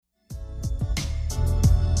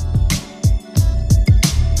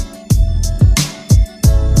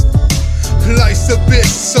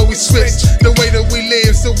bitch, so we switch the way that we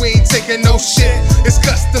live, so we ain't taking no shit. It's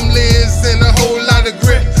custom lives and a whole lot of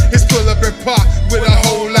grip. It's pull up and pop with a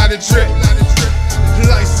whole lot of drip.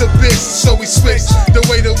 Life's a bitch, so we switch the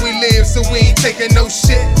way that we live, so we ain't taking no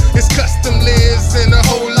shit. It's custom lives and a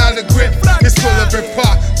whole lot of grip. It's pull up and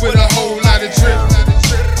pop with a whole lot of drip.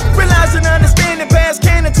 Realize and understand past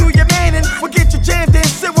canon to your manning. We'll get you jammed in,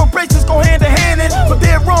 civil braces go hand in hand in. But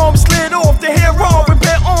they're wrong, slid off the hair wrong.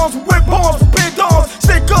 Repair arms, whip arms, repair dogs,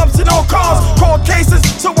 stick ups in all cars, court cases.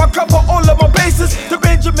 So I cover all of my bases. The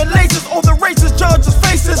Benjamin laces, all the races, judges'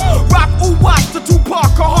 faces. Rock, ooh, watch the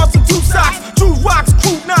Tupac, car hearts and two socks. Two rocks,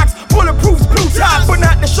 crew knocks, bulletproof, blue tops. But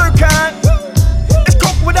not the shirt kind. It's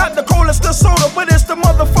coke without the cola, still soda, but it's the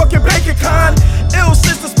motherfucking bacon kind. Ill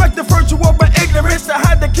since suspect the virtue of my ignorance. I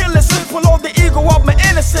had to kill it, pull all the ego of my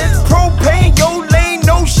innocence. Propane, yo lane,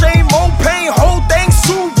 no shame, more pain. Whole thing,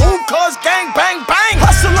 Subaru, cause gang, bang, bang.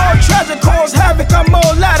 Hustle on tragic, cause havoc, I'm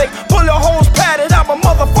all addict. Bullet holes padded, I'm a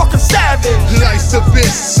motherfucking savage. Life's a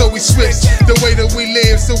bitch, so we switch the way that we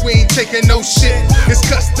live, so we ain't taking no shit. It's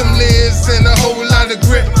custom lives and a whole lot of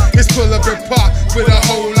grip. It's pull up and pop with a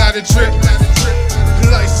whole lot of drip.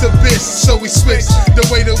 Life's a bitch, so we switch the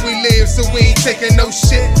way that we live, so we ain't taking no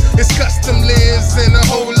shit. It's custom lives and a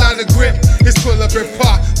whole lot of grip. It's pull up and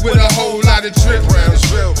pop with a whole lot of drip.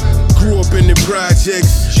 Grew up in the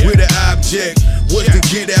projects with an object was to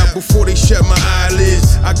get out before they shut my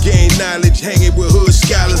eyelids. I gained knowledge hanging with hood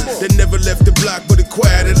scholars that never left the block but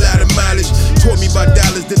acquired a lot of mileage. Taught me about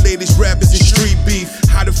dollars, the latest rappers and street beef.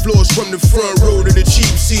 How the floors from the front row to the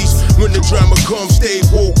cheap seats. When the drama comes, stay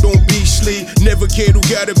woke, don't be sleep. Never cared who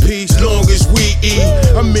got a piece, long as we eat.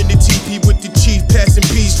 I'm in the TP with the chief, passing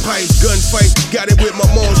peace pipes. Gunfights, got it with my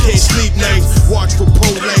mom, can't sleep nights. Watch for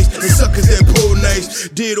pole lights and suckers that pull nights.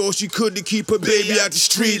 Did all she could to keep her baby out the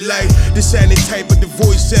street light. The sounding type, but the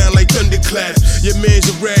voice sound like thunderclaps. Your man's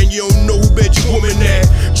around, you don't know who bet your woman at.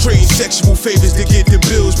 Trading sexual favors to get the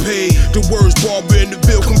bills paid. The words Barbara in the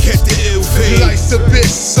bill, come catch the ill fade. Life's a bitch,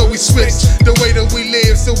 so we switch the way that we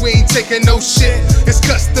live, so we ain't taking no shit. It's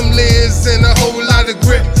custom lives and a whole lot of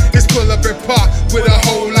grip. It's pull up and pop with a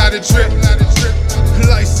whole lot of drip.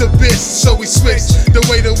 Life's a bitch, so we switch the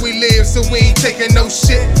way that we live, so we ain't taking no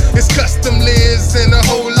shit. It's custom lives and a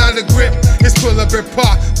whole lot of grip. It's pull up and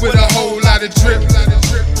pop with a whole lot of drip.